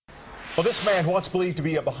Well, this man, once believed to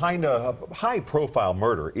be behind a high-profile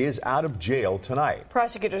murder, is out of jail tonight.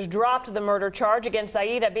 Prosecutors dropped the murder charge against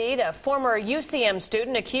Zaid Abid, a former UCM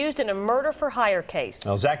student accused in a murder-for-hire case.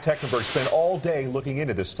 Now, Zack spent all day looking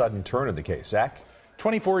into this sudden turn in the case. Zack?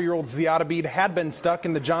 24-year-old Zaid Abid had been stuck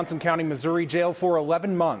in the Johnson County, Missouri jail for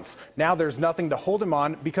 11 months. Now there's nothing to hold him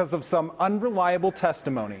on because of some unreliable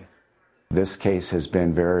testimony. This case has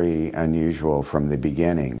been very unusual from the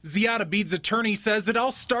beginning. Zaid Abid's attorney says it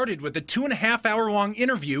all started with a 2.5-hour-long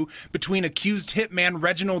interview between accused hitman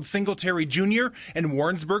Reginald Singletary Jr. and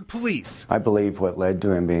Warrensburg police. I believe what led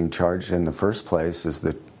to him being charged in the first place is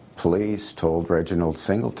that police told Reginald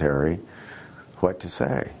Singletary what to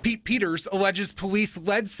say. Pete Peters alleges police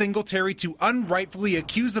led Singletary to unrightfully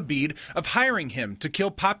accuse Abid of hiring him to kill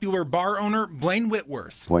popular bar owner Blaine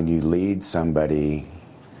Whitworth. When you lead somebody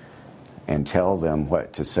and tell them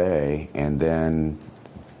what to say, and then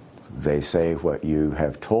they say what you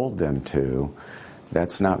have told them to,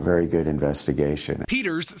 that's not very good investigation.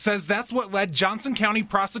 Peters says that's what led Johnson County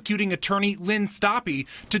prosecuting attorney Lynn Stoppe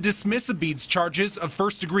to dismiss Abid's charges of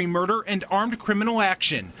first-degree murder and armed criminal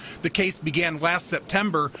action. The case began last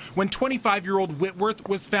September when 25-year-old Whitworth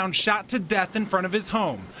was found shot to death in front of his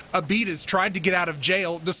home. Abid has tried to get out of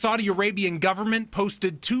jail. The Saudi Arabian government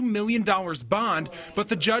posted $2 million bond, but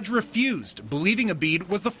the judge refused, believing Abid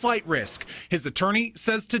was a flight risk. His attorney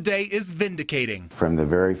says today is vindicating. From the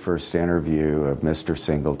very first interview of Mr.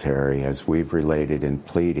 Singletary, as we've related in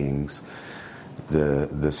pleadings,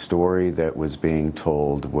 the story that was being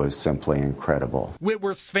told was simply incredible.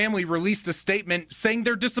 Whitworth's family released a statement saying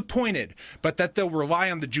they're disappointed, but that they'll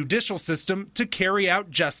rely on the judicial system to carry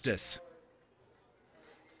out justice.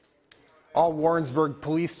 All Warrensburg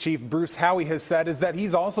Police Chief Bruce Howie has said is that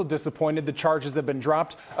he's also disappointed the charges have been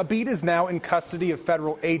dropped. Abid is now in custody of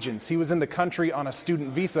federal agents. He was in the country on a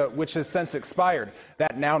student visa, which has since expired.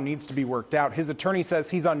 That now needs to be worked out. His attorney says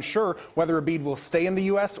he's unsure whether Abid will stay in the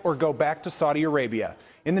U.S. or go back to Saudi Arabia.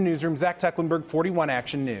 In the newsroom, Zack Tecklenburg, 41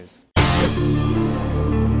 Action News.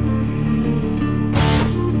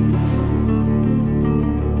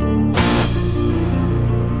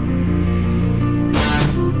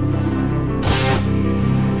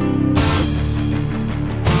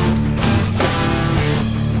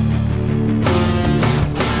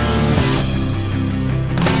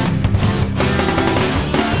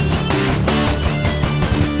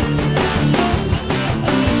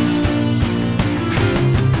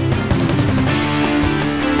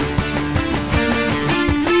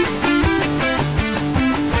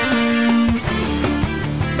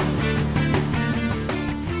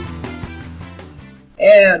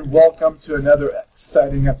 And welcome to another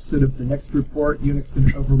exciting episode of The Next Report, Unix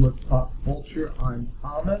and Overlooked Pop Culture. I'm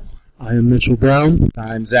Thomas. I am Mitchell Brown.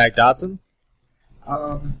 I'm Zack Dotson.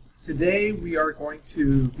 Today we are going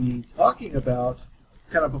to be talking about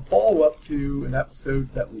kind of a follow-up to an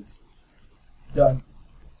episode that was done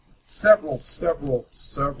several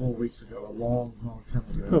weeks ago, a long time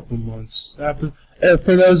ago. A couple months.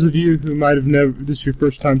 For those of you who might have never, this is your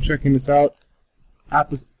first time checking this out,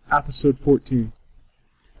 episode 14.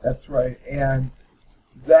 That's right, and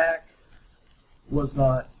Zack was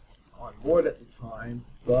not on board at the time,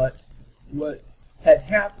 but what had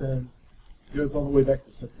happened goes all the way back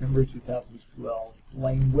to September 2012.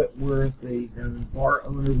 Blaine Whitworth, a known bar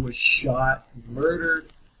owner, was shot and murdered.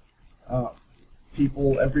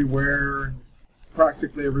 People everywhere,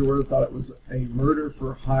 practically everywhere, thought it was a murder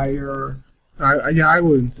for hire. I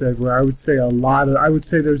wouldn't say where. I would say I would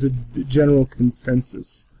say there's a general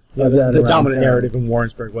consensus. Yeah, the dominant narrative in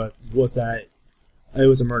Warrensburg was that it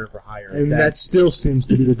was a murder for hire. And that still seems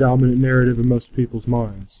to be the dominant narrative in most people's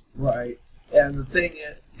minds. Right. And the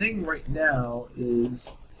thing right now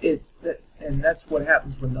is, and that's what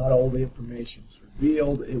happens when not all the information is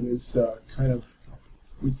revealed. It was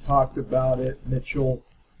we talked about it. Mitchell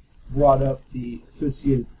brought up the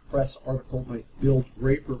Associated Press article by Bill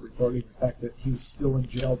Draper regarding the fact that he was still in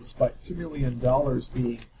jail despite $2 million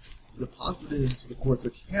being deposited into the court's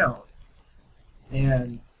account.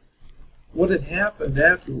 And what had happened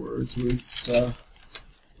afterwards was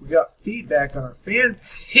we got feedback on our fan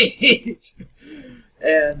page.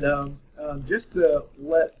 And just to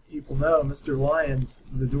let people know, Mr. Lyons,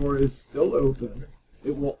 the door is still open.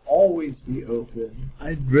 It will always be open.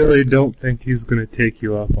 I really don't think he's going to take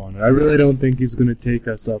you up on it. I really don't think he's going to take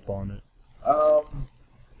us up on it.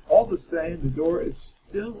 All the same, the door is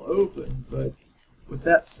still open, but with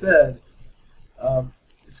that said,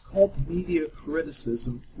 it's called media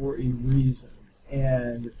criticism for a reason.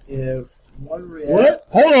 And if one reacts... What?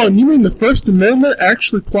 Hold on, you mean the First Amendment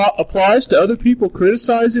actually applies to other people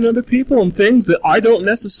criticizing other people and things that I don't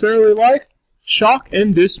necessarily like? Shock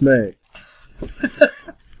and dismay.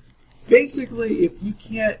 Basically,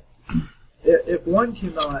 if one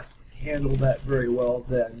cannot handle that very well,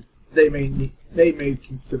 then they may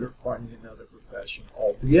consider finding another profession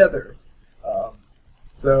altogether.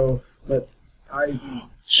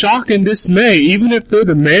 Shock and dismay, even if they're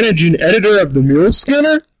the managing editor of the Mule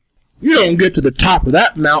Skinner? You don't get to the top of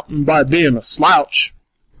that mountain by being a slouch.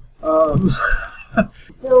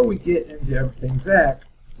 Before we get into everything, Zack,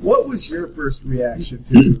 what was your first reaction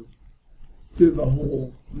to the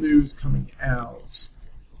whole news coming out?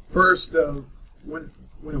 First, when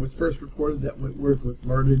it was first reported that Whitworth was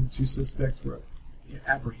murdered and 2 suspects were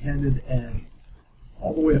apprehended, and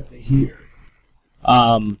all the way up to here.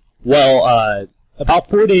 About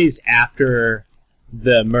 4 days after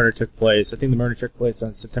the murder took place, I think the murder took place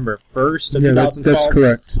on September 1st of 2012. That's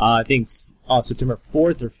correct. I think on September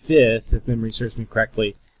 4th or 5th, if memory serves me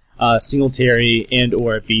correctly, Singletary and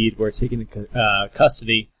or Abid were taken into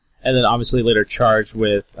custody, and then obviously later charged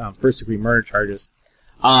with first-degree murder charges.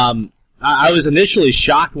 I was initially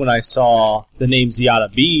shocked when I saw the name Ziad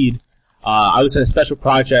Abid. I was in a special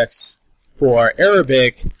projects for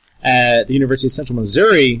Arabic at the University of Central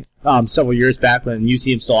Missouri several years back when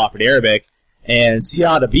UCM still offered Arabic, and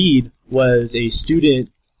Ziad Abid was a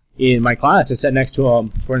student in my class. I sat next to him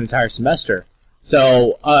for an entire semester.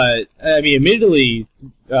 So, immediately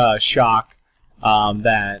shocked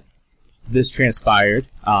that this transpired,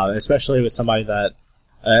 especially with somebody that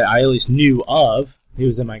I at least knew of. He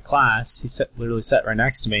was in my class. He literally sat right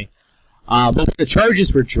next to me. But when the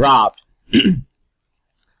charges were dropped,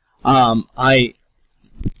 I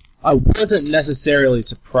wasn't necessarily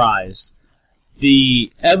surprised.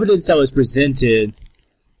 The evidence that was presented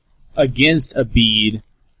against Abid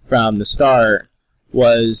from the start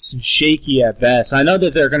was shaky at best. I know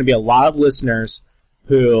that there are going to be a lot of listeners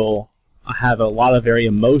who have a lot of very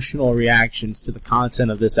emotional reactions to the content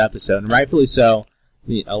of this episode, and rightfully so.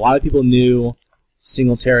 A lot of people knew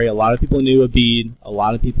Singletary, a lot of people knew Abid, a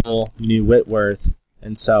lot of people knew Whitworth,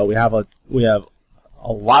 and so we have a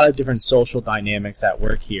lot of different social dynamics at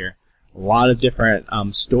work here, a lot of different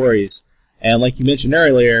stories, and like you mentioned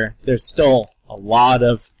earlier, there's still a lot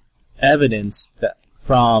of evidence that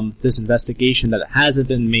from this investigation that hasn't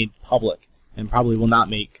been made public and probably will not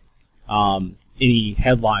make any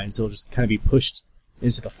headlines. It'll just kind of be pushed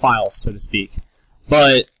into the files, so to speak.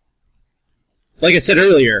 But like I said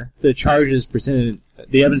earlier, the charges presented,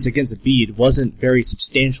 the evidence against Abid wasn't very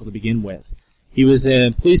substantial to begin with. He was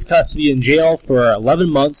in police custody in jail for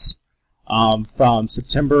 11 months from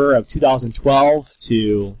September of 2012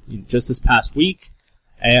 to just this past week.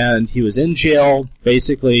 And he was in jail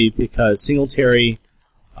basically because Singletary,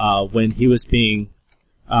 when he was being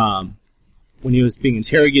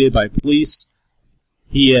interrogated by police,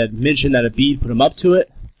 he had mentioned that Abid put him up to it,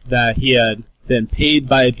 that he had been paid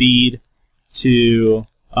by Abid to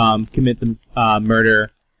commit the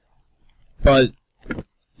murder. But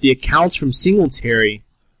the accounts from Singletary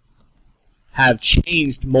have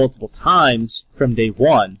changed multiple times from day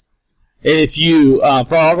one. If you,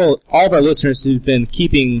 for all of our listeners who've been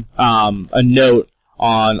keeping a note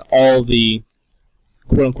on all the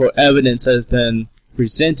quote-unquote evidence that has been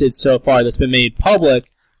presented so far that's been made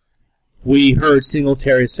public, we heard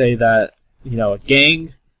Singletary say that, a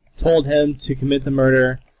gang told him to commit the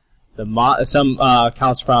murder. Some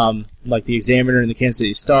accounts from, like, the Examiner and the Kansas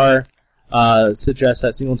City Star suggest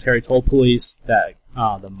that Singletary told police that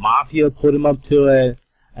the Mafia put him up to it,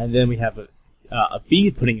 and then we have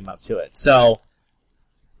Abid putting him up to it. So,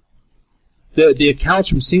 the accounts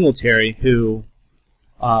from Singletary, who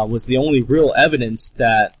was the only real evidence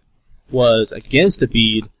that was against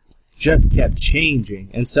Abid, just kept changing.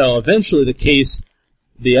 And so, eventually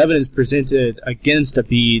the evidence presented against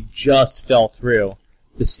Abid just fell through.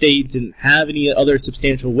 The state didn't have any other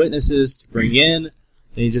substantial witnesses to bring in.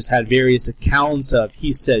 They just had various accounts of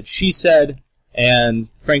he said, she said, and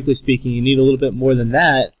frankly speaking, you need a little bit more than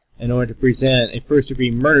that in order to present a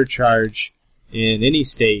first-degree murder charge in any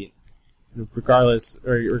state, regardless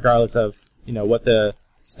of what the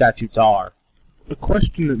statutes are. A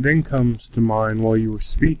question that then comes to mind while you were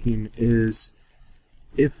speaking is,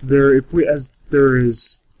 if there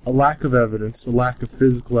is a lack of evidence, a lack of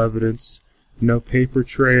physical evidence, no paper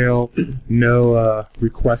trail, no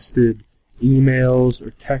requested emails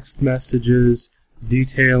or text messages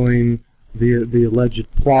detailing the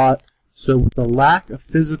alleged plot. So with the lack of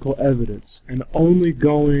physical evidence and only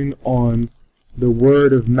going on the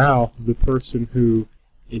word of mouth of the person who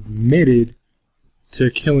admitted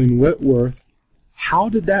to killing Whitworth, how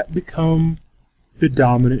did that become the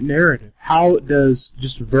dominant narrative? How does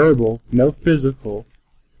just verbal, no physical,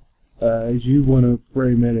 as you want to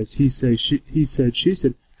frame it as he said, she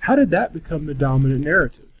said, How did that become the dominant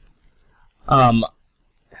narrative? I'm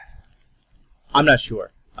not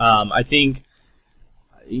sure. I think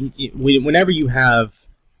whenever you have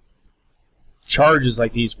charges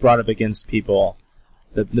like these brought up against people,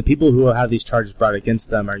 the people who have these charges brought against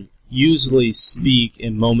them are usually speak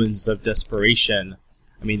in moments of desperation.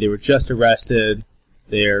 I mean, they were just arrested.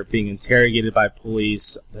 They're being interrogated by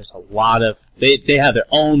police. There's a lot of... They have their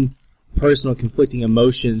own personal conflicting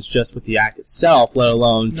emotions just with the act itself, let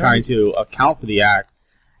alone trying to account for the act.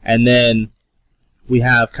 And then we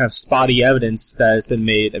have kind of spotty evidence that has been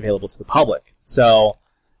made available to the public. So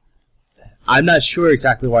I'm not sure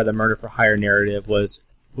exactly why the murder for hire narrative was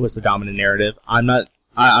the dominant narrative. I'm not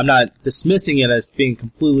dismissing it as being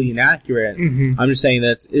completely inaccurate. Mm-hmm. I'm just saying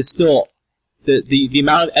that it's still the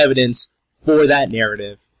amount of evidence for that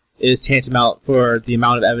narrative is tantamount for the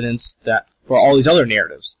amount of evidence that for all these other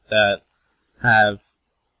narratives that have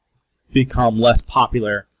become less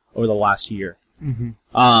popular over the last year. Mm-hmm.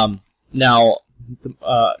 Now,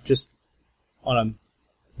 just on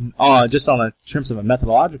terms of a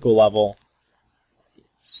methodological level,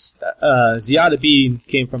 Ziad Abid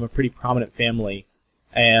came from a pretty prominent family,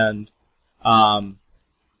 and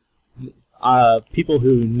people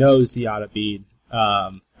who know Ziad Abid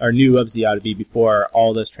or knew of Ziad Abid before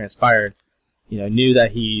all this transpired, knew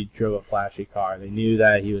that he drove a flashy car. They knew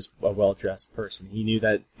that he was a well-dressed person. He knew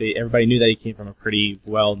that everybody knew that he came from a pretty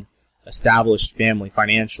well-established family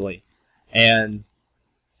financially, and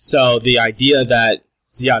so the idea that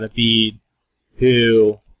Ziad Abid,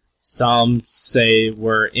 who some say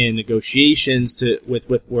were in negotiations with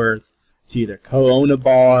Whitworth to either co-own a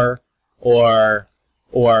bar or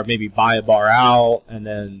maybe buy a bar out, and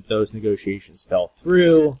then those negotiations fell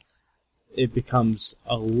through, it becomes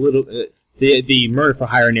a little... The murder for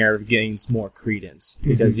hire narrative gains more credence,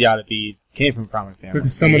 because Ziad Abid came from a prominent family.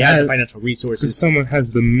 Because someone he had has financial resources. Because someone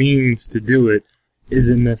has the means to do it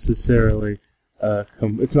isn't necessarily...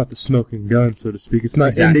 it's not the smoking gun, so to speak. It's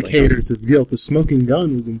not indicators of guilt. The smoking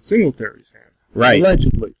gun was in Singletary's hand. Right.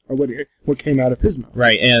 Allegedly. Or what came out of his mouth.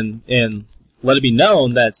 Right, and let it be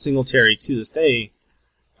known that Singletary, to this day,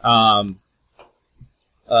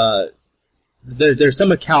 there's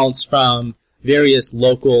some accounts from various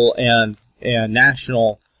local and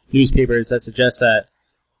national newspapers that suggest that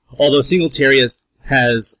although Singletary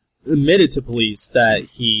has admitted to police that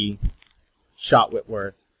he shot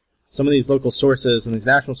Whitworth, some of these local sources and these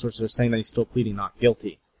national sources are saying that he's still pleading not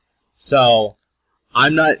guilty. So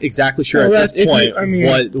I'm not exactly sure at this point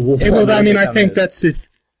I think that's if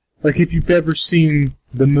you've ever seen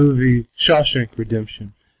the movie Shawshank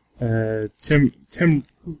Redemption, who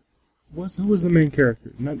was the main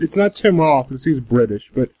character? It's not Tim Roth, because he's British,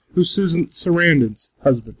 but who's Susan Sarandon's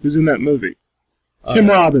husband? Who's in that movie? Tim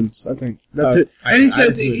Robbins, I think. That's it. And he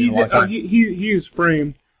says he is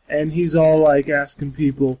framed, and he's all like asking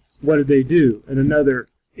people, what did they do? And another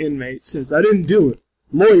inmate says, I didn't do it.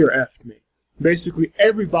 Lawyer effed me. Basically,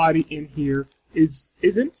 everybody in here is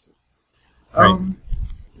innocent.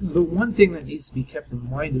 The one thing that needs to be kept in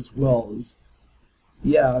mind as well is,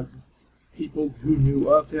 people who knew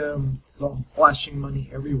of him saw him flashing money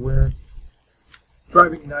everywhere,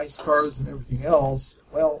 driving nice cars and everything else.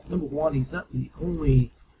 Well, number one, he's not the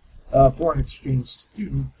only foreign exchange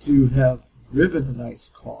student to have driven a nice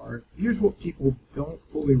car. Here's what people don't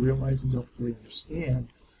fully realize and don't fully understand.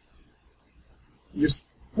 Your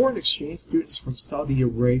foreign exchange students from Saudi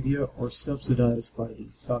Arabia are subsidized by the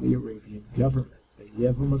Saudi Arabian government. They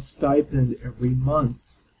give them a stipend every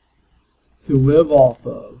month to live off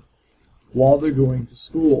of while they're going to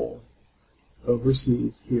school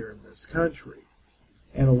overseas here in this country.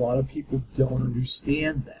 And a lot of people don't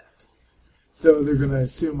understand that. So they're going to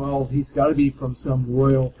assume, well, he's got to be from some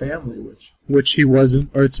royal family, which he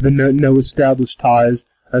wasn't, or it's been no established ties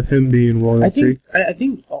of him being royalty. I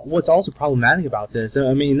think what's also problematic about this,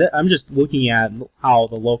 I mean, I'm just looking at how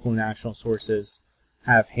the local and national sources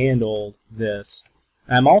have handled this.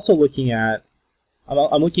 And I'm also looking at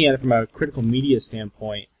it from a critical media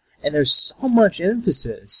standpoint, and there's so much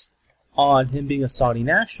emphasis on him being a Saudi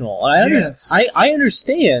national. And I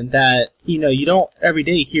understand that, you don't every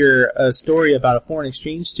day hear a story about a foreign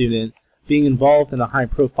exchange student being involved in a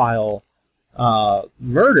high-profile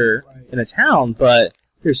murder in a town, but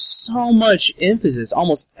there's so much emphasis.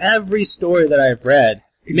 Almost every story that I've read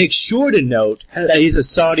makes sure to note that he's a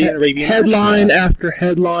Saudi Arabian headline after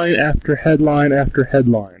headline after headline after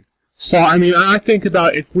headline. So, I mean, I think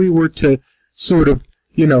about if we were to sort of,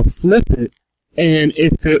 flip it, and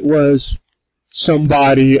if it was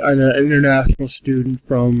somebody, an international student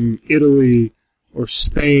from Italy or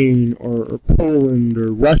Spain or Poland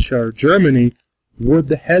or Russia or Germany, would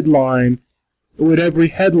the headline would every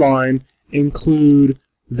headline include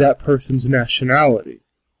that person's nationality?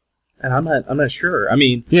 And I'm not sure. I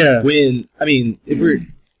mean, Yeah. if we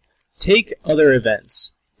take other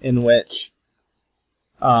events in which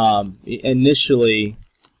initially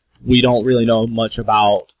we don't really know much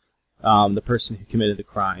about the person who committed the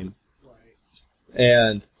crime,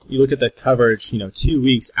 and you look at the coverage, 2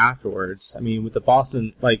 weeks afterwards. I mean, with the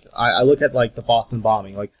Boston, I look at the Boston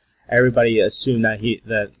bombing. Like, everybody assumed that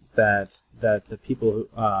the people who,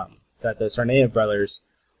 that the Tsarnaev brothers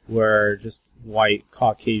were just white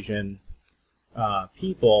Caucasian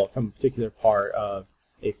people from a particular part of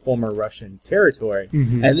a former Russian territory,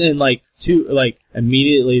 and then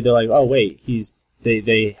immediately they're like, oh wait,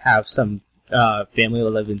 they have some family that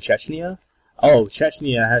live in Chechnya. Oh,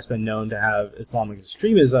 Chechnya has been known to have Islamic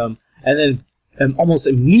extremism, and then almost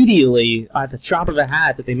immediately, at the drop of a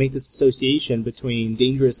hat, that they make this association between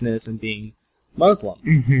dangerousness and being Muslim.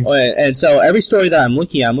 And so every story that I'm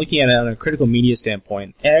looking at it on a critical media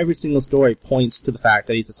standpoint. Every single story points to the fact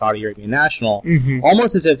that he's a Saudi Arabian national,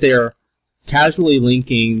 almost as if they're casually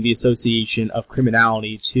linking the association of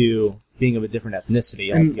criminality to being of a different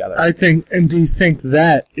ethnicity altogether. Do you think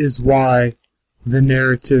that is why the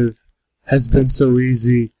narrative has been so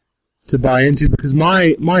easy to buy into? Because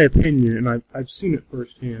my opinion, and I've seen it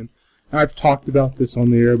firsthand, I've talked about this on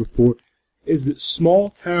the air before, is that small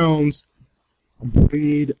towns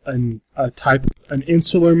breed an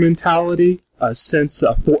insular mentality, a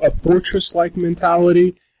fortress-like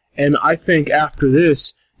mentality, and I think after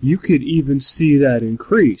this, you could even see that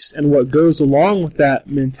increase. And what goes along with that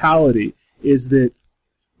mentality is that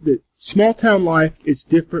small town life is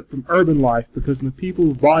different from urban life because the people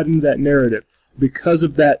who bought into that narrative, because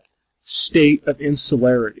of that state of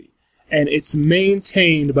insularity. And it's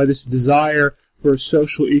maintained by this desire for a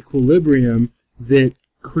social equilibrium that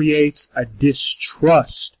creates a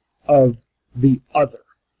distrust of the other.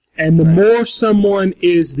 And the more someone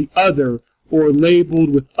is the other or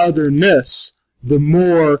labeled with otherness, the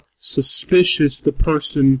more suspicious the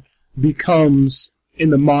person becomes in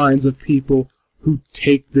the minds of people who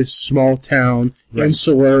take this small town,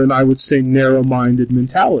 insular, and I would say narrow-minded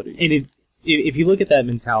mentality. And if you look at that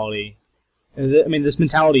mentality, I mean, this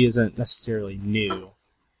mentality isn't necessarily new.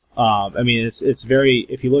 I mean, it's very,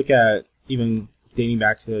 if you look at even dating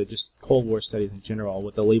back to just Cold War studies in general,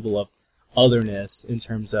 with the label of otherness in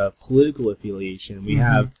terms of political affiliation, we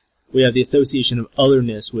have the association of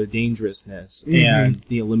otherness with dangerousness and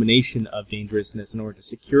the elimination of dangerousness in order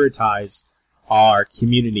to securitize our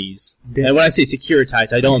communities. And when I say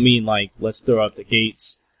securitize, I don't mean like, let's throw up the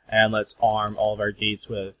gates and let's arm all of our gates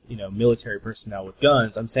with, military personnel with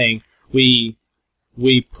guns. I'm saying we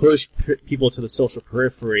push people to the social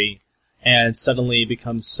periphery, and suddenly it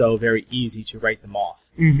becomes so very easy to write them off.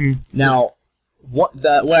 Now, when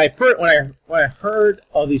I heard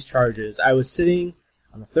of these charges, I was sitting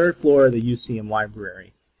on the third floor of the UCM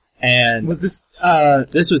library, and was this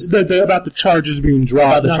was about the charges being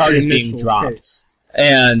dropped? About the charges being dropped, case.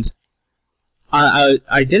 And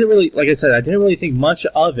I didn't really, like I said, I didn't really think much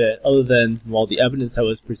of it, other than, well, the evidence that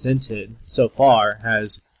was presented so far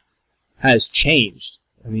has changed.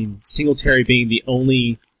 I mean, Singletary being the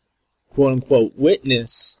only quote-unquote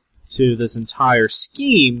witness to this entire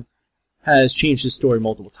scheme has changed the story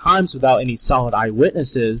multiple times without any solid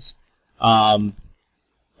eyewitnesses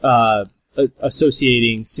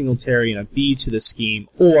associating Singletary and Abid to the scheme,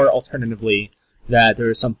 or alternatively, that there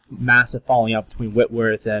is some massive falling out between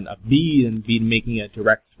Whitworth and Abid making a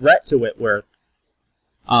direct threat to Whitworth.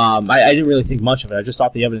 I didn't really think much of it. I just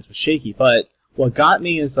thought the evidence was shaky. But what got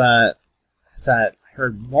me is that I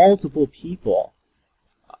heard multiple people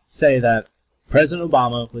say that President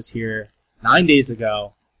Obama was here 9 days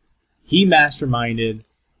ago. He masterminded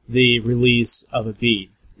the release of Abid.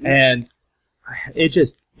 And it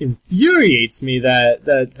just infuriates me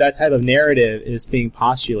that type of narrative is being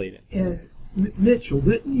postulated. And Mitchell,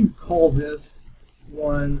 didn't you call this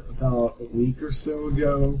one about a week or so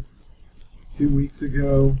ago, 2 weeks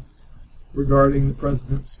ago, regarding the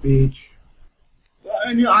president's speech?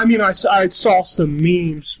 I saw some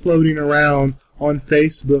memes floating around on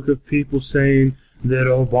Facebook of people saying that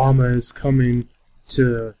Obama is coming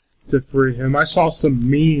to free him. I saw some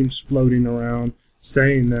memes floating around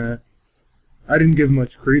saying that. I didn't give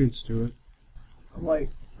much credence to it. I'm like,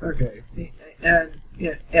 okay.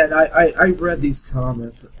 And I read these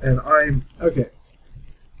comments, and I'm, okay.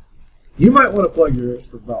 You might want to plug your ears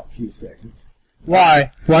for about a few seconds.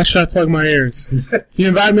 Why? Why should I plug my ears? You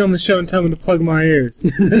invite me on the show and tell me to plug my ears.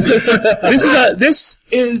 This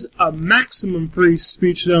is a maximum free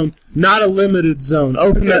speech zone, not a limited zone.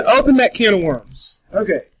 Open that can of worms.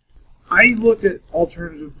 Okay. I look at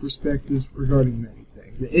alternative perspectives regarding many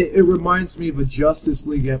things. It reminds me of a Justice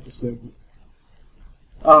League episode.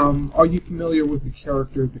 Are you familiar with the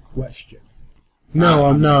character The Question? No,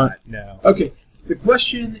 I'm not. No. Okay, The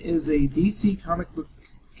Question is a DC comic book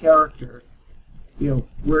character,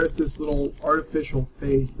 wears this little artificial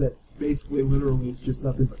face that basically literally is just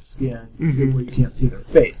nothing but skin to where you can't see their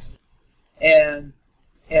face. And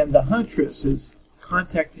the Huntress is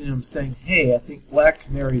contacting him saying, hey, I think Black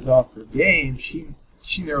Canary's off her game. She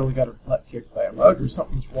nearly got her butt kicked by a mugger.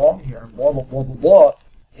 Something's wrong here, and blah, blah, blah, blah, blah.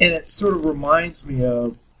 And it sort of reminds me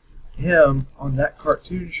of him on that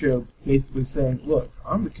cartoon show basically saying, look,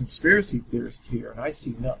 I'm the conspiracy theorist here, and I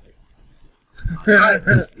see nothing.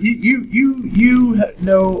 You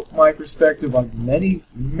know my perspective on many,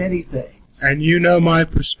 many things. And you know my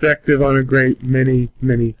perspective on a great many,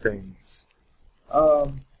 many things.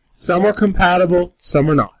 Some are compatible, some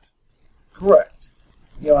are not. Correct.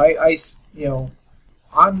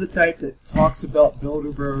 I'm the type that talks about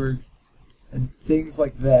Bilderberg and things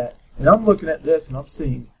like that, and I'm looking at this and I'm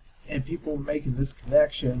seeing, and people are making this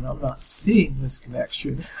connection. I'm not seeing this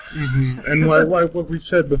connection. And what we've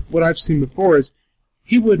said, what I've seen before is,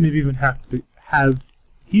 he wouldn't have even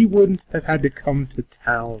he wouldn't have had to come to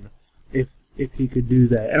town if he could do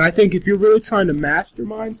that. And I think if you're really trying to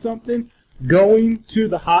mastermind something, going to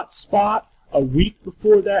the hot spot a week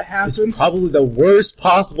before that happens, it's probably the worst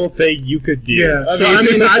possible thing you could do. Yeah. So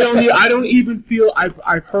I don't even feel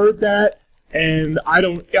I've heard that, and I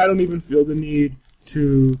don't even feel the need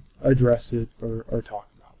to address it or talk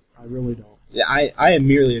about it. I really don't. Yeah, I am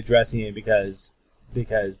merely addressing it because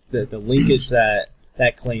the linkage that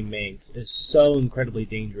claim makes is so incredibly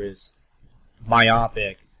dangerous,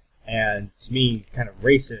 myopic, and to me kind of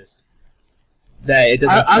racist that it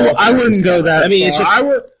doesn't. I wouldn't go that. I mean, it's just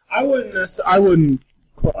I wouldn't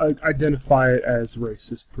identify it as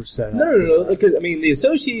racist per se. No. Because the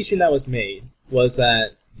association that was made was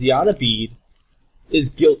that Ziad Abid is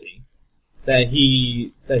guilty. That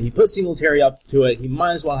he put Singletary up to it. He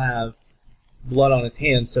might as well have blood on his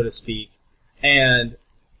hands, so to speak. And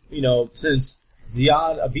since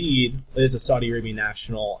Ziad Abid is a Saudi Arabian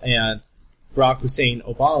national, and Barack Hussein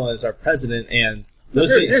Obama is our president, and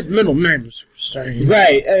his middle name is Hussein.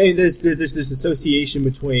 Right. I mean, there's this association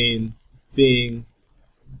between being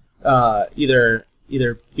either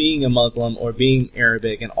being a Muslim or being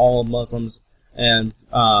Arabic, and all Muslims and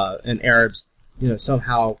Arabs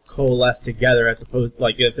somehow coalesce together, as opposed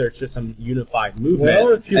if there's just some unified movement.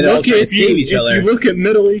 Well, if you look at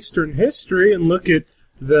Middle Eastern history and look at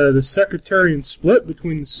the sectarian split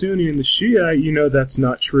between the Sunni and the Shia, that's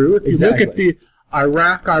not true. If you look at the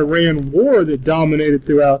Iraq-Iran war that dominated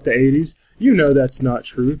throughout the 80s, that's not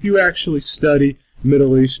true. If you actually study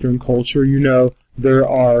Middle Eastern culture, there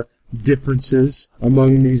are differences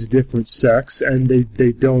among these different sects, and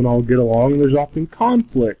they don't all get along. There's often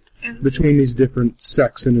conflict between these different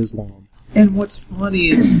sects in Islam. And what's funny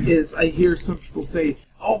is I hear some people say,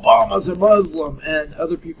 Obama's a Muslim, and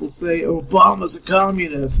other people say, Obama's a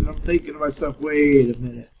communist, and I'm thinking to myself, wait a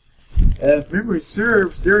minute. If memory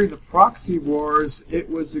serves, during the proxy wars, it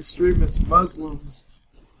was extremist Muslims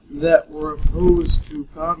that were opposed to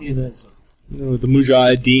communism. The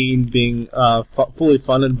Mujahideen being fully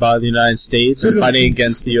funded by the United States and fighting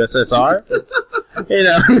against the USSR.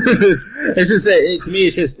 It's just that to me,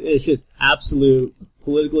 it's just absolute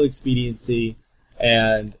political expediency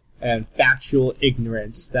and factual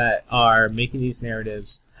ignorance that are making these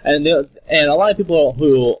narratives. And a lot of people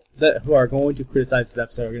who are going to criticize this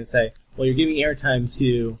episode are going to say, well, you're giving airtime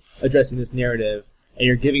to addressing this narrative,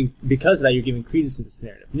 and because of that, you're giving credence to this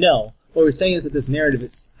narrative. No. What we're saying is that this narrative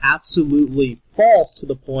is absolutely false to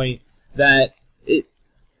the point that to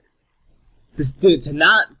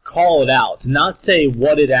not call it out, to not say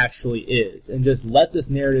what it actually is, and just let this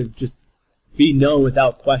narrative just be known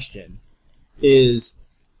without question, is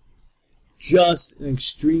just an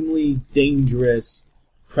extremely dangerous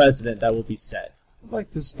precedent that will be set.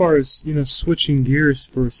 Like, as far as, switching gears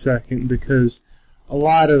for a second, because a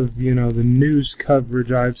lot of, the news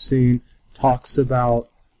coverage I've seen talks about,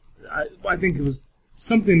 I think it was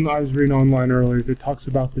something I was reading online earlier that talks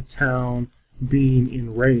about the town being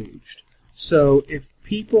enraged. So if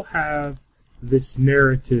people have this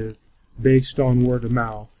narrative based on word of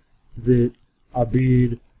mouth that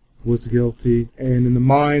Abid was guilty, and in the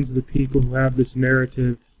minds of the people who have this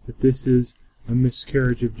narrative that this is a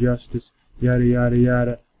miscarriage of justice, yada, yada,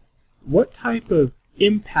 yada, what type of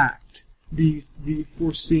impact do you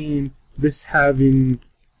foresee this having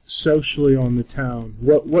socially on the town?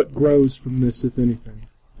 What grows from this, if anything?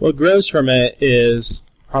 What grows from it is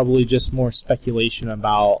probably just more speculation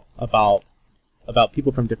about about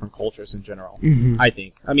people from different cultures in general. Mm-hmm. I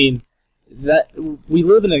think. I mean, that we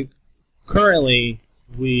live in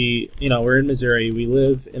we're in Missouri. We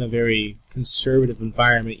live in a very conservative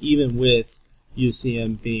environment, even with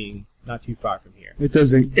UCM being not too far from here. It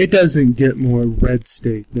doesn't get more red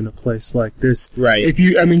state than a place like this. Right.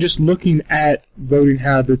 Just looking at voting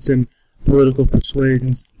habits and political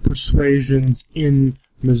persuasions in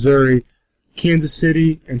Missouri, Kansas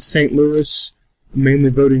City and St. Louis, mainly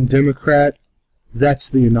voting Democrat, that's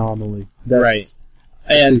the anomaly. That's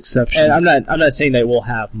the exception. And I'm not saying that we'll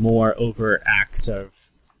have more overt acts of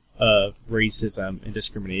racism and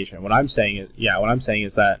discrimination. What I'm saying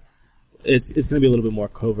is that it's going to be a little bit more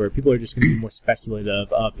covert. People are just going to be more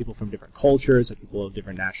speculative of people from different cultures, of people of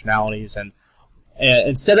different nationalities, and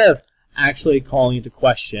instead of actually calling into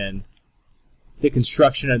question the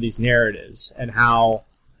construction of these narratives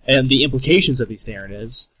and the implications of these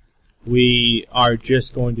narratives, we are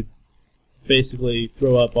just going to basically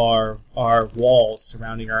throw up our walls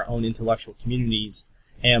surrounding our own intellectual communities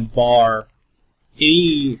and bar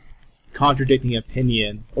any contradicting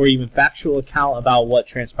opinion or even factual account about what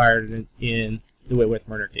transpired in the Whitworth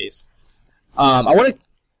murder case. I want to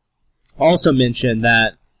also mention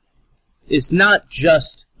that it's not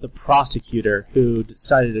just the prosecutor who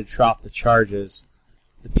decided to drop the charges.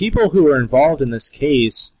 The people who were involved in this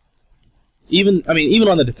case, even on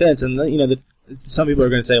the defense, and some people are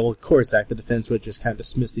going to say, well, of course, Zach, the defense would just kind of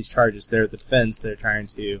dismiss these charges. They're the defense. They're trying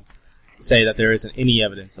to say that there isn't any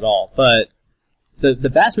evidence at all. But the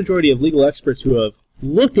vast majority of legal experts who have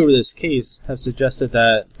looked over this case have suggested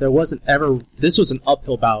that this was an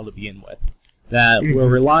uphill battle to begin with. That we're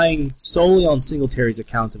relying solely on Singletary's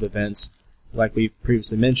accounts of events. Like we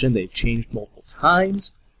previously mentioned, they've changed multiple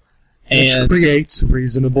times. Which creates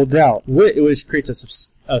reasonable doubt. Which creates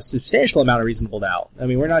a substantial amount of reasonable doubt. I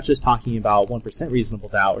mean, we're not just talking about 1% reasonable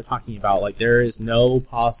doubt. We're talking about, there is no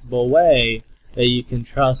possible way that you can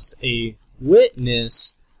trust a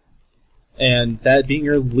witness, and that being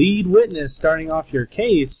your lead witness starting off your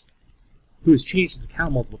case, who has changed his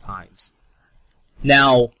account multiple times.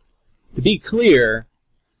 Now, to be clear,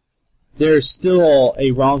 there's still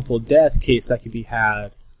a wrongful death case that could be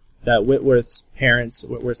had that Whitworth's parents,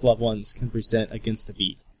 Whitworth's loved ones, can present against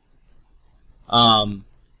Abid. And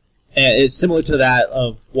it's similar to that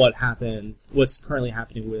of what's currently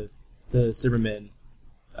happening with the Zimmerman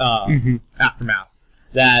aftermath.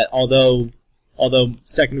 That although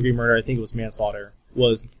second-degree murder, I think it was manslaughter,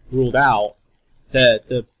 was ruled out, that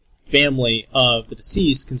the family of the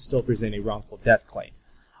deceased can still present a wrongful death claim.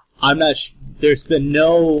 I'm not. There's been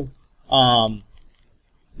no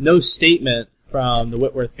statement from the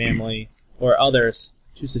Whitworth family or others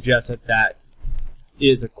to suggest that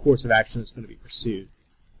is a course of action that's going to be pursued.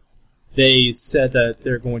 They said that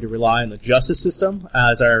they're going to rely on the justice system,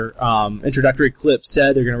 as our introductory clip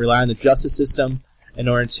said. They're going to rely on the justice system in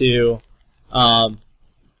order to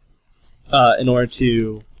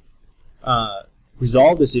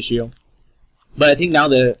resolve this issue. But I think now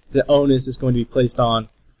the onus is going to be placed on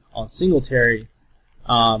Singletary.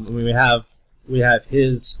 We have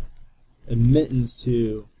his admitting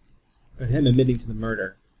to the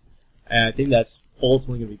murder, and I think that's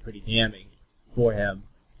ultimately going to be pretty damning for him.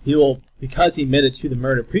 Because he admitted to the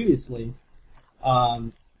murder previously,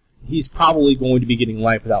 he's probably going to be getting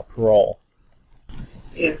life without parole.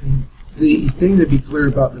 And the thing to be clear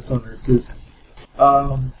about this on this is,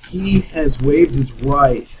 he has waived his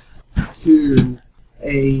right to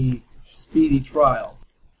a speedy trial.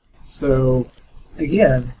 So,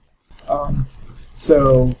 again, wow,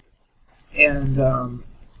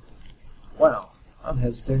 I'm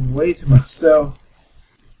hesitating way too much. So,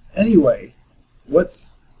 anyway, what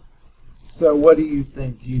do you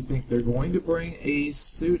think? Do you think they're going to bring a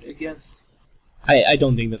suit against? I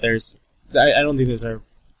don't think that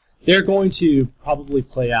they're going to probably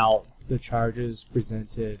play out the charges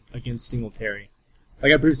presented against Singletary.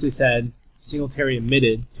 Like I previously said, Singletary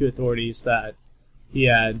admitted to authorities that he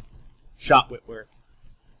had shot Whitworth.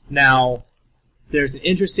 Now, there's an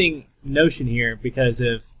interesting notion here, because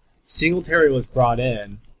if Singletary was brought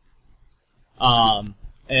in,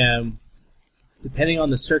 and depending on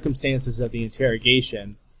the circumstances of the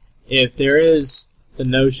interrogation, if there is the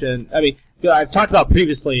notion... I mean, I've talked about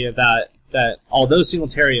previously that although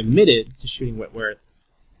Singletary admitted to shooting Whitworth,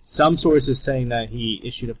 some sources saying that he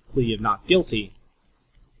issued a plea of not guilty.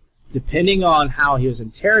 Depending on how he was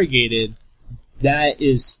interrogated,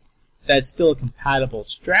 that's still a compatible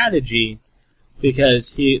strategy,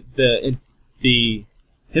 because him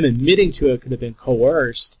admitting to it could have been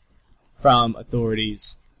coerced from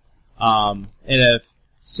authorities. And if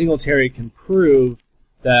Singletary can prove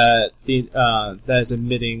that that is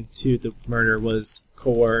admitting to the murder was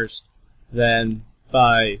coerced, then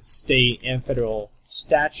by state and federal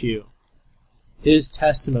statute, his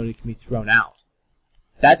testimony can be thrown out.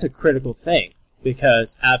 That's a critical thing,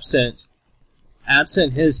 because absent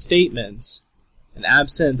his statements and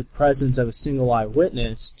absent the presence of a single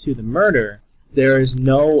eyewitness to the murder, there is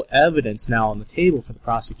no evidence now on the table for the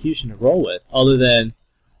prosecution to roll with, other than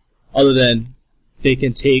they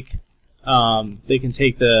can take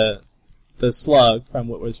the slug from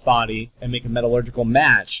Whitworth's body and make a metallurgical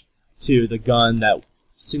match to the gun that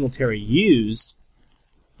Singletary used,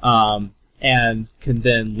 and can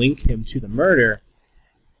then link him to the murder.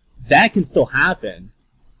 That can still happen,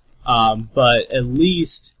 but at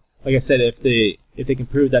least, like I said, if they can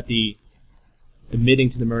prove that the admitting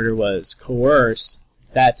to the murder was coerced,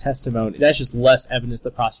 that testimony, that's just less evidence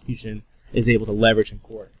the prosecution is able to leverage in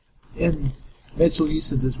court. And Mitchell, you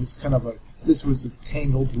said this was a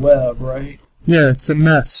tangled web, right? Yeah, it's a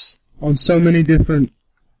mess on so many different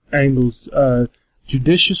angles.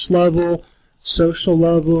 Judicious level, social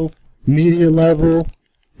level, media level.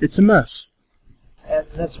 It's a mess. And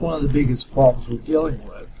that's one of the biggest problems we're dealing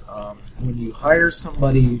with. When you hire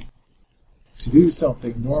somebody to do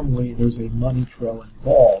something, normally there's a money trail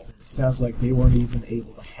involved. It sounds like they weren't even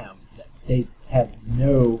able to have that. They had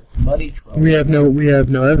no money trail. We have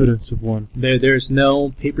no evidence of one. There's no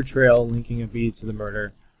paper trail linking Abid to the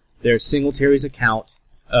murder. There's Singletary's account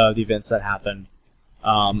of the events that happened.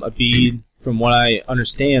 Abid, from what I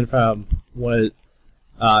understand from what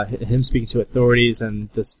him speaking to authorities and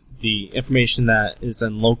the information that is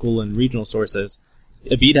in local and regional sources,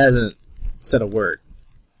 Abid hasn't said a word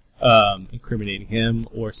incriminating him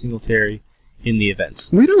or Singletary in the events.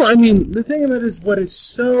 The thing about it is what is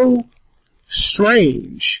so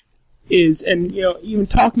strange is, and even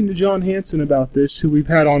talking to John Hanson about this, who we've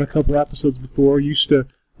had on a couple episodes before, used to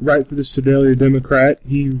write for the Sedalia Democrat.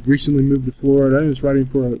 He recently moved to Florida and is writing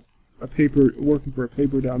for working for a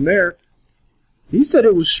paper down there. He said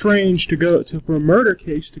it was strange for a murder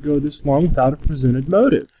case to go this long without a presented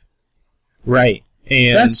motive. Right.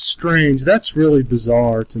 And that's strange. That's really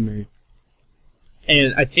bizarre to me.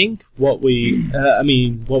 And I think what we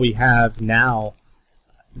have now,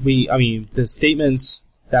 the statements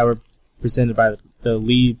that were presented by the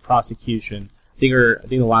lead prosecution, I think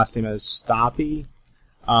the last name is Stoppy.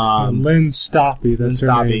 Lynn Stoppy, that's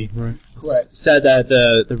her name, right? Correct. Said that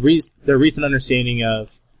the recent understanding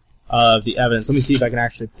of the evidence. Let me see if I can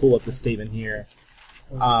actually pull up the statement here.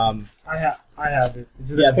 I have it.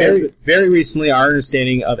 Very recently, our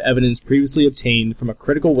understanding of evidence previously obtained from a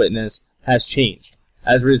critical witness has changed.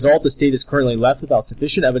 As a result, the state is currently left without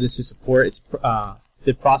sufficient evidence to support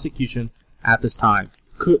the prosecution at this time.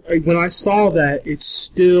 When I saw that,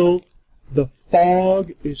 the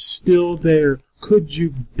fog is still there. Could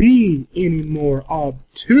you be any more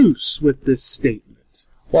obtuse with this statement?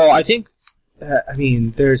 Well, I think,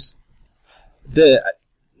 there's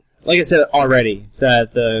like I said already,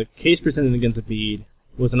 that the case presented against Abid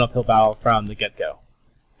was an uphill battle from the get-go.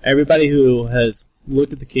 Everybody who has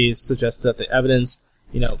looked at the case suggests that the evidence,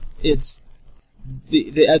 there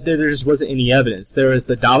just wasn't any evidence. There was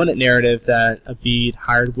the dominant narrative that Abid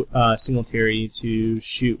hired Singletary to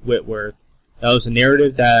shoot Whitworth. That was a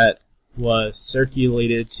narrative that was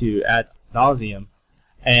circulated to ad nauseum,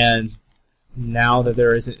 and now that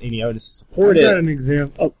there isn't any evidence to support it... I've got an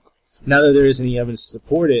example. Now that there isn't any evidence to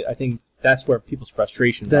support it, I think that's where people's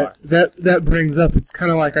frustrations are. That brings up, it's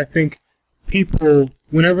kind of like, I think, people,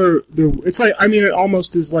 whenever, it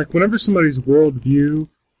almost is like, whenever somebody's worldview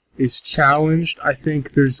is challenged, I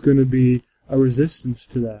think there's going to be a resistance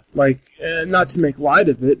to that. Like, not to make light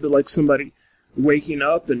of it, but like somebody waking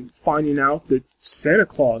up and finding out that Santa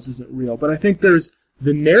Claus isn't real. But I think the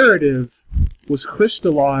narrative was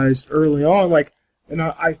crystallized early on, and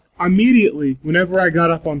I immediately, whenever I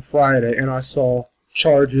got up on Friday and I saw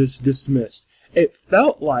charges dismissed, it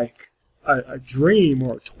felt like a dream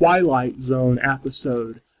or a Twilight Zone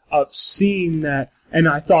episode of seeing that, and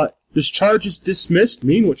I thought, does charges dismissed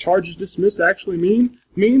mean what charges dismissed actually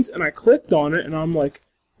means? And I clicked on it, and I'm like,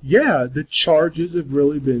 yeah, the charges have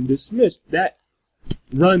really been dismissed. That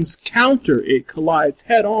runs counter. It collides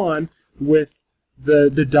head-on with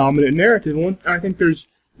the dominant narrative. And I think there's,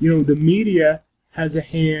 the media has a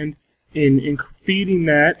hand in feeding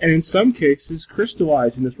that, and in some cases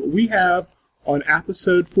crystallizing this. What we have on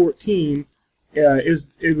episode 14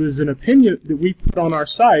 it was an opinion that we put on our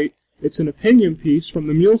site. It's an opinion piece from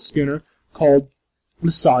the Mule Skinner called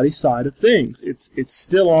 "The Saudi Side of Things." It's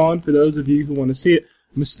still on for those of you who want to see it.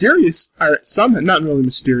 Not really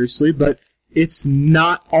mysteriously, but it's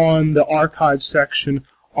not on the archive section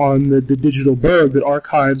on the digital Berg that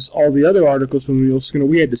archives all the other articles from the Mule Skinner.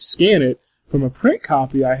 We had to scan it from a print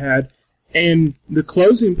copy I had, and the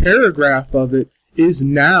closing paragraph of it is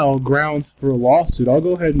now grounds for a lawsuit. I'll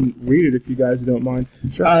go ahead and read it if you guys don't mind.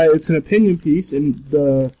 Sure. It's an opinion piece, and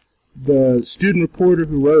the student reporter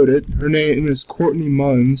who wrote it, her name is Courtney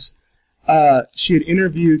Munns. She had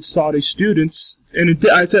interviewed Saudi students, and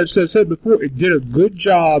as I said before, it did a good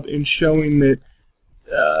job in showing that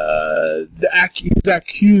his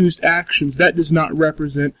accused actions, that does not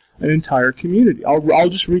represent an entire community. I'll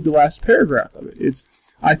just read the last paragraph of it.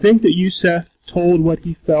 I think that Youssef told what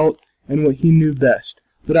he felt and what he knew best,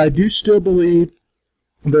 but I do still believe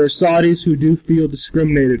there are Saudis who do feel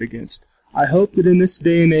discriminated against. I hope that in this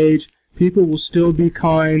day and age, people will still be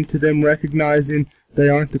kind to them, recognizing they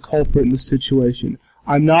aren't the culprit in the situation.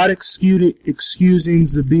 I'm not excusing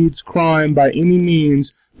Zabid's crime by any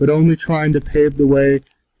means, but only trying to pave the way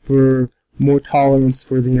for more tolerance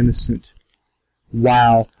for the innocent.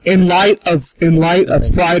 Wow. In light of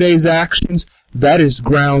Friday's actions, that is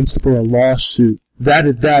grounds for a lawsuit. That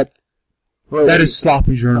is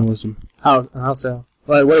sloppy journalism. How so?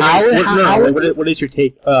 What is your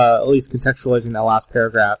take, at least contextualizing that last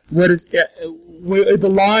paragraph? What is the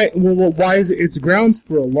line? Well, why is it? It's grounds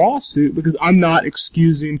for a lawsuit because I'm not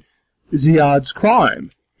excusing Ziad's crime.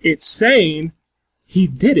 It's saying he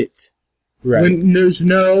did it. Right. When there's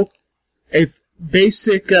no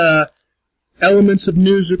basic elements of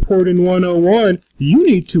news reporting 101, you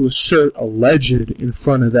need to assert alleged in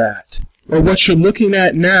front of that. Or what you're looking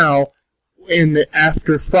at now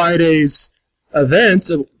after Friday's events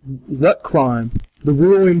of what crime? The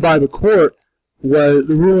ruling by the courts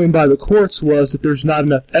was that there's not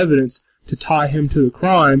enough evidence to tie him to the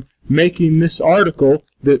crime, making this article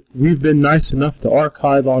that we've been nice enough to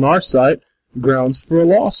archive on our site grounds for a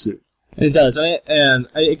lawsuit. And it does, and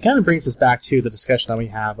it kind of brings us back to the discussion that we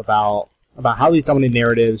have about how these dominant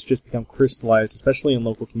narratives just become crystallized, especially in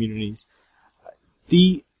local communities.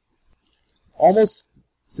 Almost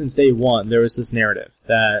since day one, there was this narrative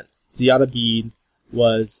that Ziad Abid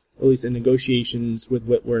was, at least in negotiations with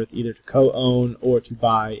Whitworth, either to co-own or to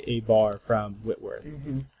buy a bar from Whitworth.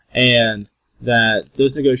 Mm-hmm. And that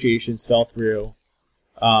those negotiations fell through.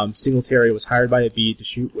 Singletary was hired by Abid to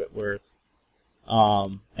shoot Whitworth.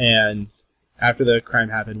 And after the crime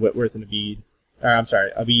happened, Whitworth and Abid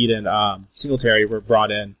and Singletary were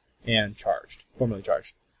brought in and formally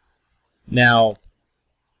charged. Now,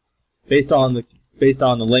 based on the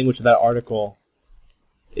language of that article,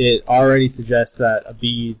 it already suggests that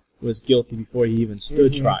Abid was guilty before he even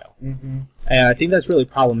stood trial. Mm-hmm. And I think that's really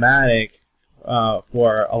problematic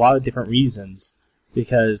for a lot of different reasons,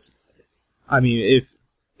 because, I mean, if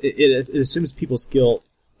it assumes people's guilt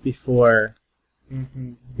before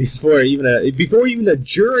even a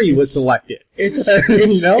jury was selected. This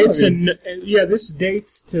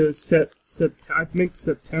dates to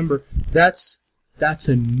September. That's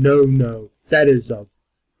a no-no. That is a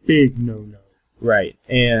big no-no. Right,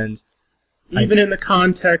 and even in the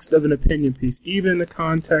context of an opinion piece, even in the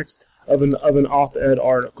context of an op-ed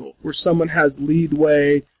article, where someone has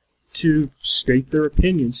leadway to state their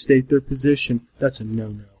opinion, state their position, that's a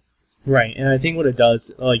no-no. Right, and I think what it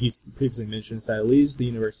does, like you previously mentioned, is that it leaves the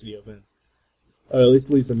university open, or at least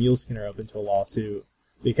leaves the Mule Skinner open to a lawsuit,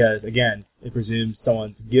 because again, it presumes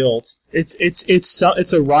someone's guilt.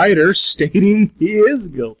 It's a writer stating he is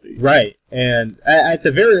guilty. Right, and at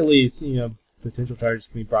the very least, potential charges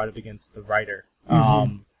can be brought up against the writer.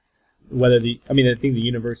 Mm-hmm. I think the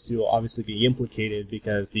university will obviously be implicated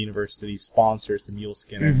because the university sponsors the Mule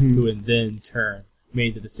Skinner, mm-hmm. who in then turn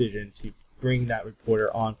made the decision to bring that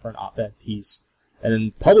reporter on for an op-ed piece and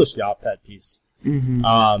then publish the op-ed piece. Mm-hmm.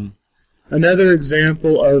 Another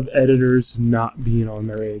example of editors not being on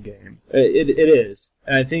their A game. It is,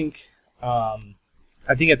 and I think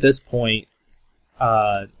at this point,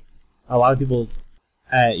 a lot of people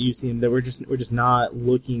at UCM that we're just not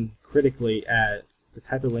looking critically at the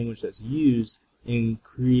type of language that's used in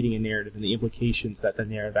creating a narrative and the implications that the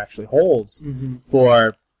narrative actually holds mm-hmm.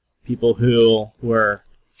 for people who were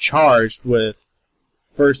charged with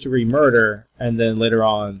first-degree murder and then later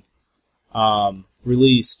on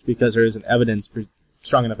released because there isn't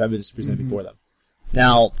strong enough evidence to present mm-hmm. before them.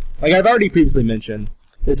 Now, like I've already previously mentioned,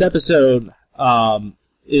 this episode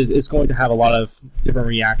is going to have a lot of different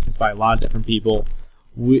reactions by a lot of different people.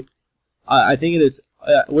 I think it is.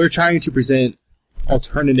 We're trying to present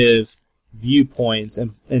alternative viewpoints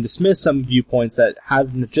and dismiss some viewpoints that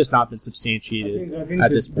have just not been substantiated I think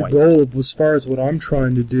at this point. The goal, as far as what I'm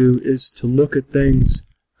trying to do, is to look at things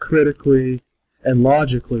critically and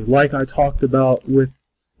logically, like I talked about with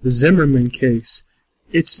the Zimmerman case.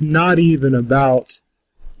 It's not even about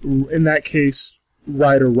in that case,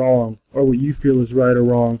 right or wrong, or what you feel is right or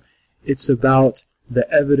wrong. It's about the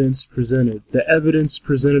evidence presented. The evidence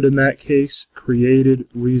presented in that case created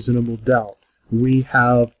reasonable doubt. We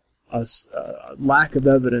have a lack of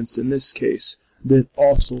evidence in this case that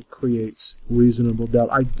also creates reasonable doubt.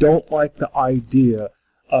 I don't like the idea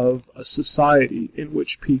of a society in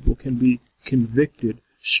which people can be convicted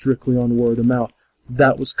strictly on word of mouth.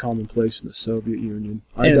 That was commonplace in the Soviet Union.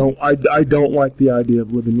 I don't like the idea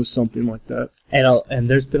of living with something like that. And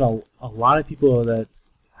there's been a lot of people that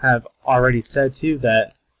have already said too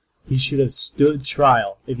that he should have stood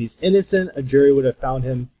trial. If he's innocent, a jury would have found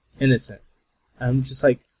him innocent. I'm just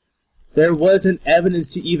like, there wasn't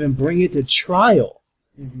evidence to even bring it to trial.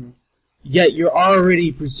 Mm-hmm. Yet you're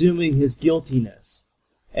already presuming his guiltiness.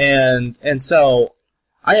 And so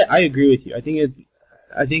I agree with you. I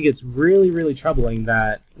think it's really, really troubling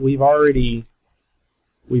that we've already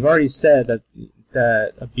said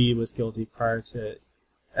that Abid was guilty prior to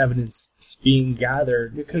evidence being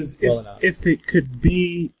gathered. Because if it could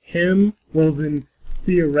be him, well then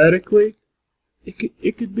theoretically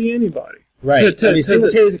it could be anybody. Right.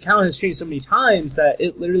 Singletary's account has changed so many times that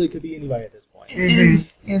it literally could be anybody at this point.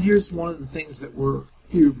 Mm-hmm. And here's one of the things that were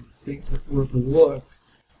overlooked.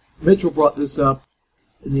 Mitchell brought this up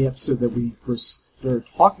in the episode that we first started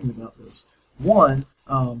talking about this. One,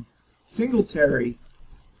 Singletary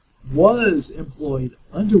was employed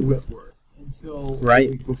under Whitworth until a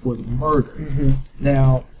week before the murder. Mm-hmm.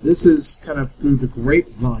 Now, this is kind of through the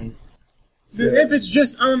grapevine. So, if it's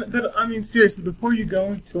just, seriously, before you go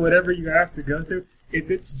into whatever you have to go through,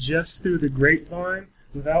 if it's just through the grapevine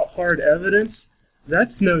without hard evidence,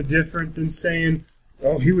 that's no different than saying,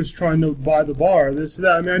 oh, he was trying to buy the bar, this or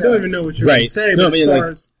that. I mean, I don't even know what you're going to say, but as far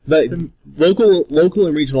as... Local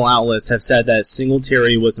and regional outlets have said that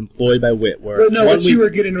Singletary was employed by Whitworth. Well, no, what you were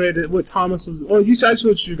getting ready to... What Thomas was... Well, I just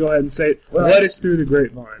want you to go ahead and say it. What is through the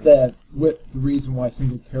grapevine? The reason why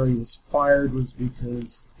Singletary was fired was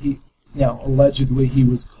because allegedly he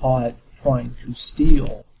was caught trying to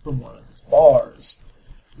steal from one of his bars,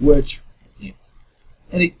 which,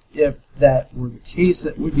 if that were the case,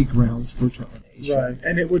 that would be grounds for termination. Right,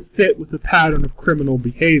 and it would fit with the pattern of criminal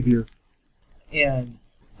behavior. And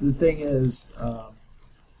the thing is,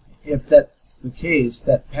 if that's the case,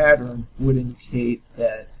 that pattern would indicate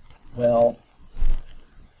that, well,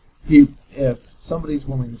 if somebody's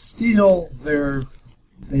willing to steal,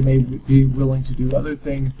 they may be willing to do other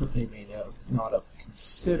things that they may not have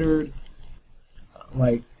considered,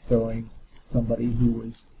 like throwing somebody who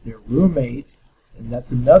was their roommate. And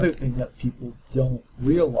that's another thing that people don't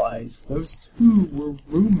realize. Those two were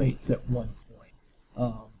roommates at one point.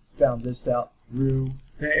 Found this out through...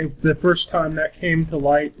 The first time that came to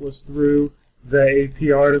light was through the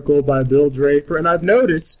AP article by Bill Draper. And I've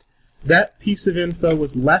noticed that piece of info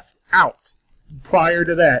was left out prior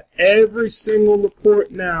to that. Every single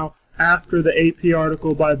report now after the AP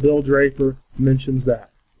article by Bill Draper mentions that.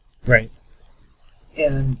 Right.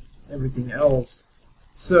 And everything else.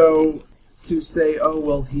 So, to say, oh,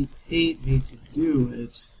 well, he paid me to do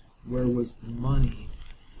it, where was the money?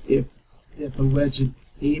 If alleged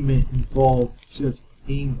payment involved just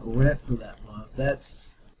paying the rent for that month,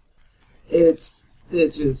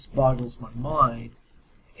 it just boggles my mind.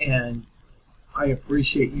 And I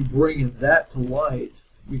appreciate you bringing that to light,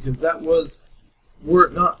 because that was, were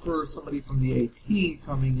it not for somebody from the AP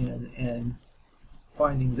coming in and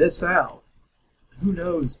finding this out, who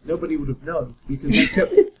knows? Nobody would have known, because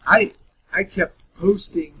I kept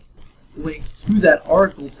posting links to that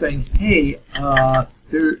article saying, hey,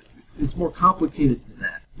 it's more complicated than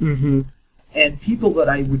that. Mm-hmm. And people that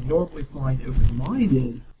I would normally find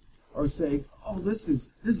open-minded are saying, oh, this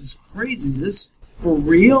is crazy. This for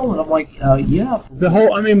real? And I'm like, yeah.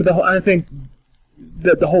 I think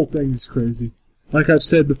that the whole thing is crazy. Like I've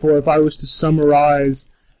said before, if I was to summarize,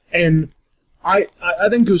 and I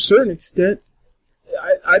think to a certain extent,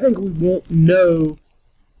 I think we won't know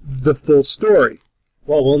the full story.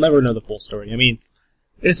 Well, we'll never know the full story. I mean,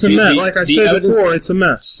 it's a mess. Like I said before, it's a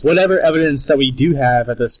mess. Whatever evidence that we do have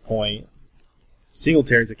at this point,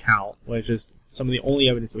 Singletary's account, which is some of the only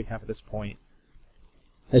evidence that we have at this point,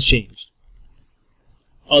 has changed.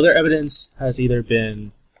 Other evidence has either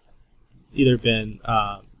been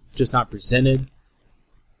just not presented,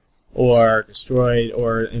 or destroyed,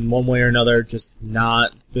 or in one way or another just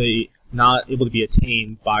not able to be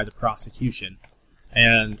attained by the prosecution.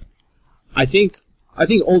 And I think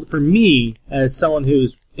for me, as someone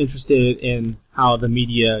who's interested in how the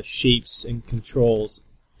media shapes and controls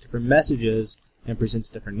different messages and presents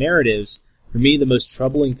different narratives, for me the most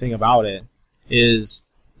troubling thing about it is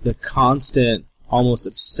the constant, almost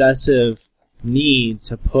obsessive need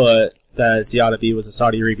to put that Ziad Abid was a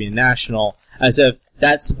Saudi Arabian national, as if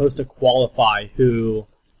that's supposed to qualify who,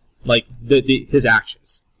 like, his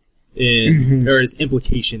actions or his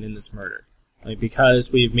implication in this murder. Like,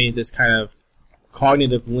 because we've made this kind of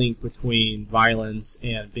cognitive link between violence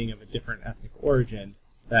and being of a different ethnic origin,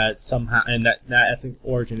 that somehow, and that ethnic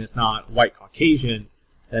origin is not white Caucasian,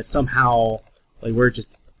 that somehow, like, we're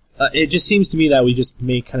just, it just seems to me that we just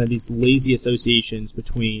make kind of these lazy associations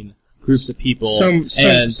between groups of people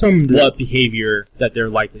and some what behavior that they're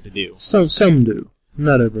likely to do. Some do,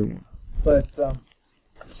 not everyone. But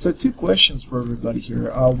so 2 questions for everybody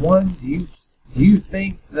here. One, do you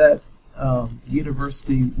think that the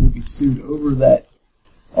university will be sued over that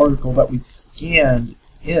article that we scanned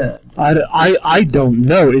in? I don't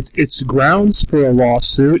know. It's grounds for a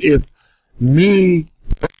lawsuit.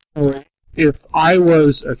 If I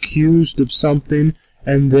was accused of something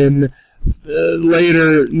and then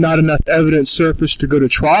later not enough evidence surfaced to go to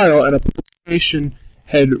trial and a publication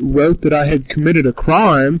had wrote that I had committed a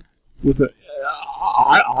crime,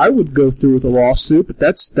 I would go through with a lawsuit, but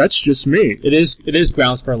that's just me. It is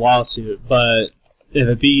grounds for a lawsuit, but if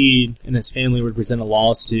Abid and his family would present a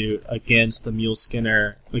lawsuit against the mule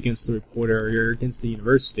skinner, against the reporter, or against the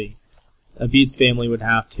university, Abid's family would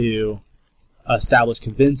have to establish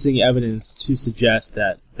convincing evidence to suggest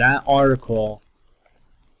that that article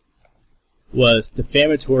was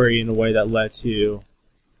defamatory in a way that led to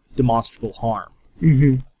demonstrable harm.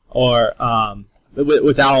 Mm-hmm. Or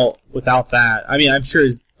without that, I mean, I'm sure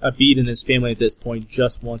Abid and his family at this point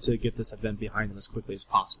just want to get this event behind them as quickly as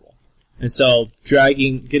possible. And so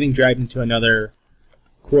getting dragged into another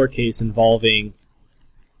court case involving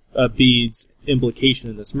Abid's implication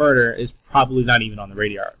in this murder is probably not even on the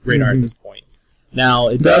radar at this point. Now,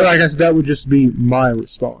 I guess that would just be my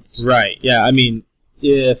response. Right, yeah, I mean,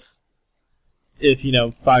 if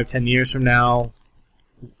 5-10 years from now,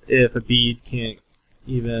 if Abid can't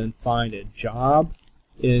even find a job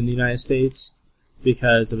in the United States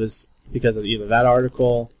because of either that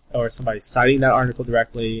article or somebody citing that article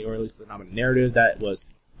directly, or at least the dominant narrative that was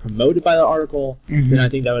promoted by the article, then I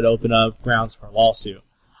think that would open up grounds for a lawsuit.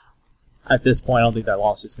 At this point, I don't think that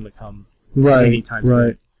lawsuit's going to come anytime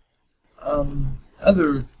soon.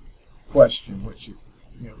 Other question, which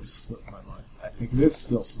slipped my mind. I think it is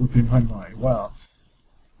still slipping my mind. Wow.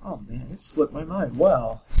 Oh man, it slipped my mind.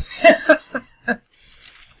 Wow.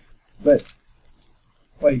 But,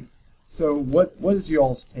 so what is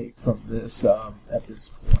y'all's take from this at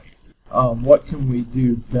this point? What can we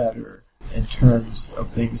do better in terms of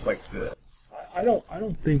things like this? I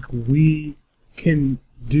don't think we can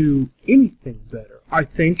do anything better. I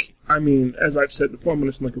mean, as I've said before, I'm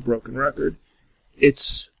going to sound like a broken record.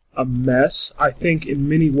 It's a mess. I think in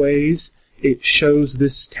many ways it shows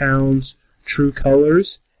this town's true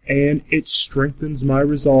colors, and it strengthens my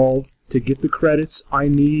resolve to get the credits I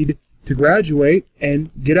need to graduate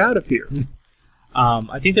and get out of here.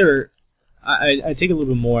 I think I take a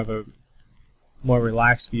little bit more of a more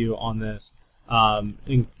relaxed view on this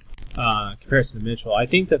in comparison to Mitchell. I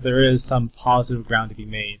think that there is some positive ground to be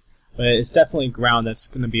made, but it's definitely ground that's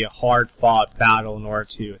going to be a hard-fought battle in order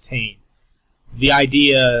to attain. The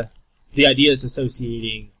idea is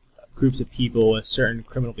associating groups of people with certain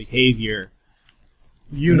criminal behavior.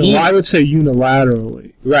 I would say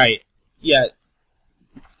unilaterally. Right. Yeah.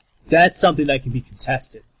 That's something that can be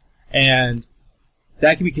contested. And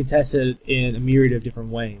that can be contested in a myriad of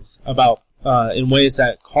different ways. In ways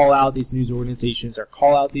that call out these news organizations or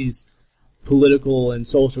call out these political and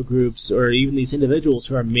social groups or even these individuals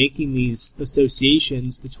who are making these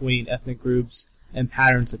associations between ethnic groups and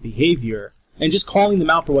patterns of behavior and just calling them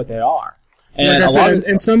out for what they are. And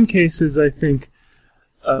in some cases, I think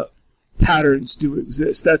patterns do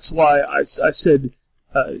exist. That's why I said,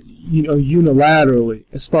 unilaterally,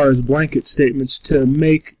 as far as blanket statements, to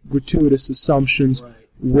make gratuitous assumptions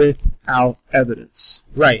without evidence.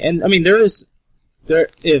 Right, and I mean if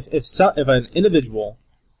an individual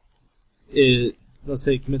let's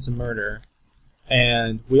say, commits a murder,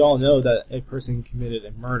 and we all know that a person committed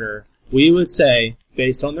a murder, we would say,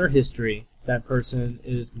 based on their history, that person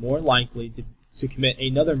is more likely to commit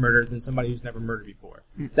another murder than somebody who's never murdered before.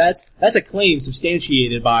 That's a claim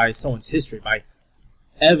substantiated by someone's history, by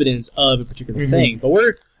evidence of a particular thing. But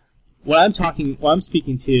what I'm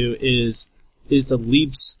speaking to is the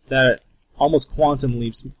leaps that almost quantum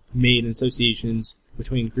leaps made in associations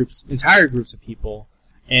between entire groups of people,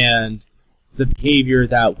 and the behavior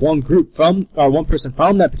that one person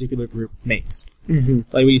from that particular group makes.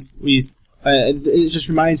 Like it just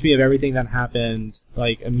reminds me of everything that happened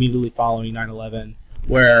like immediately following 9/11,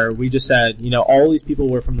 where we just said, all these people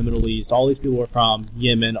were from the Middle East, all these people were from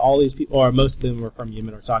Yemen, all these people, or most of them were from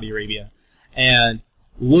Yemen or Saudi Arabia, and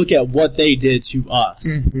look at what they did to us.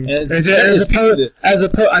 Mm-hmm. As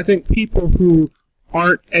opposed, I think people who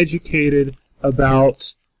aren't educated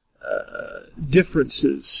about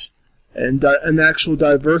differences and actual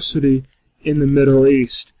diversity in the Middle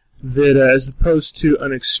East, that as opposed to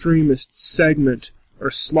an extremist segment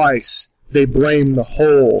or slice, they blame the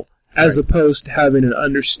whole, as opposed to having an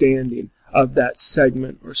understanding of that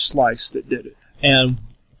segment or slice that did it. And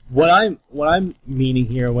what I'm meaning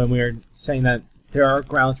here when we're saying that there are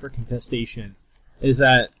grounds for contestation is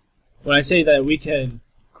that when I say that we can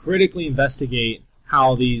critically investigate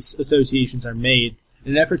how these associations are made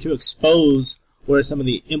in an effort to expose what are some of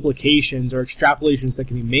the implications or extrapolations that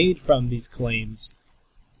can be made from these claims,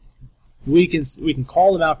 we can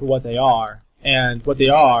call them out for what they are, and what they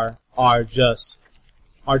are just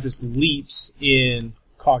leaps in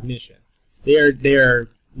cognition. They are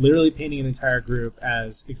literally painting an entire group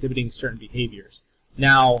as exhibiting certain behaviors.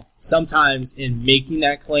 Now, sometimes in making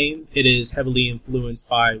that claim, it is heavily influenced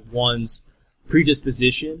by one's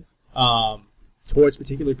predisposition towards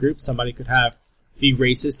particular groups. Somebody could be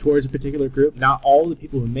racist towards a particular group. Not all the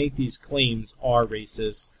people who make these claims are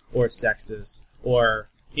racist or sexist or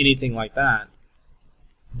anything like that.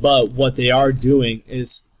 But what they are doing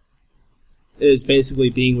is basically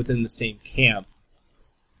being within the same camp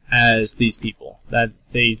as these people. That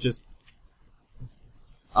they just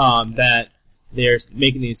that they're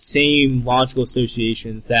making these same logical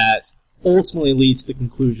associations that ultimately lead to the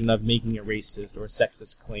conclusion of making a racist or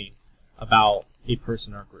sexist claim about a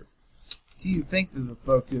person or group. Do you think that the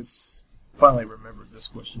focus, finally remembered this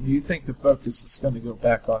question, do you think the focus is going to go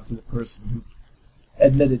back onto the person who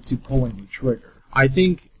admitted to pulling the trigger? I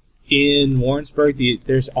think in Warrensburg,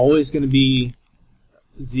 there's always going to be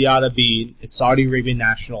Ziad Abid, a Saudi Arabian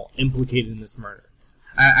national, implicated in this murder.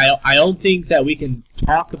 I don't think that we can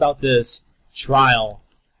talk about this trial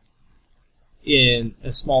in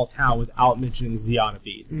a small town without mentioning Ziad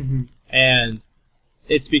Abid. Mm-hmm. And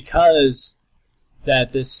it's because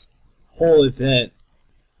that this whole event,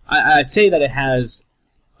 I say that it has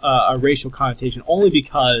a racial connotation only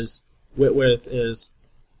because Whitworth is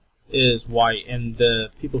white and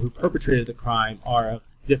the people who perpetrated the crime are of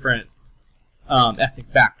different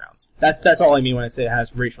ethnic backgrounds. That's all I mean when I say it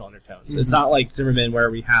has racial undertones. Mm-hmm. It's not like Zimmerman where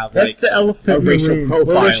we have that's the elephant in the room.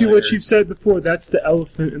 Well, what you've said before, that's the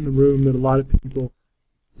elephant in the room that a lot of people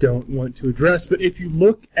don't want to address. But if you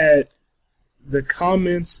look at the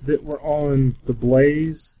comments that were on the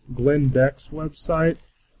Blaze, Glenn Beck's website,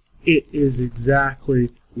 it is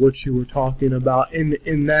exactly what you were talking about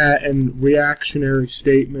in that and reactionary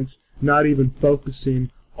statements, not even focusing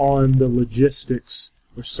on the logistics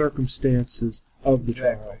or circumstances of the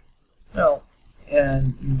trial. Well,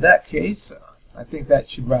 and in that case, I think that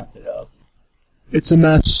should wrap it up. It's a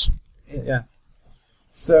mess. Yeah.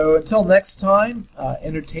 So until next time,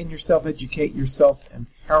 entertain yourself, educate yourself,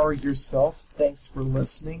 empower yourself. Thanks for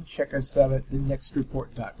listening. Check us out at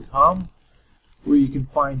thenextreport.com, where you can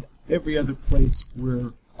find every other place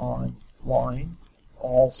we're online,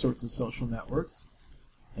 all sorts of social networks.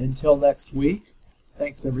 Until next week,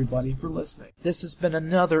 thanks everybody for listening. This has been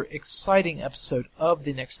another exciting episode of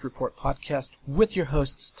the Next Report podcast with your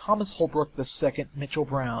hosts Thomas Holbrook II, Mitchell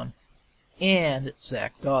Brown, and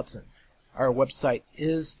Zack Dodson. Our website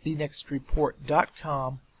is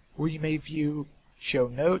thenextreport.com, where you may view show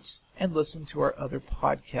notes and listen to our other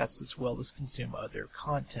podcasts as well as consume other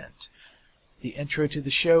content. The intro to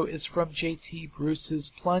the show is from JT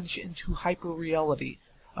Bruce's Plunge into Hyperreality,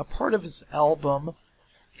 a part of his album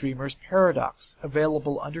Dreamer's Paradox,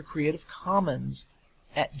 available under Creative Commons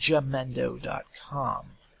at jamendo.com.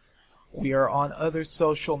 We are on other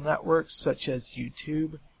social networks such as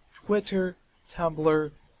YouTube, Twitter,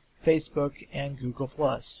 Tumblr, Facebook, and Google+.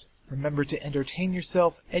 Remember to entertain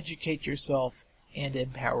yourself, educate yourself, and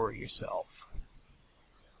empower yourself.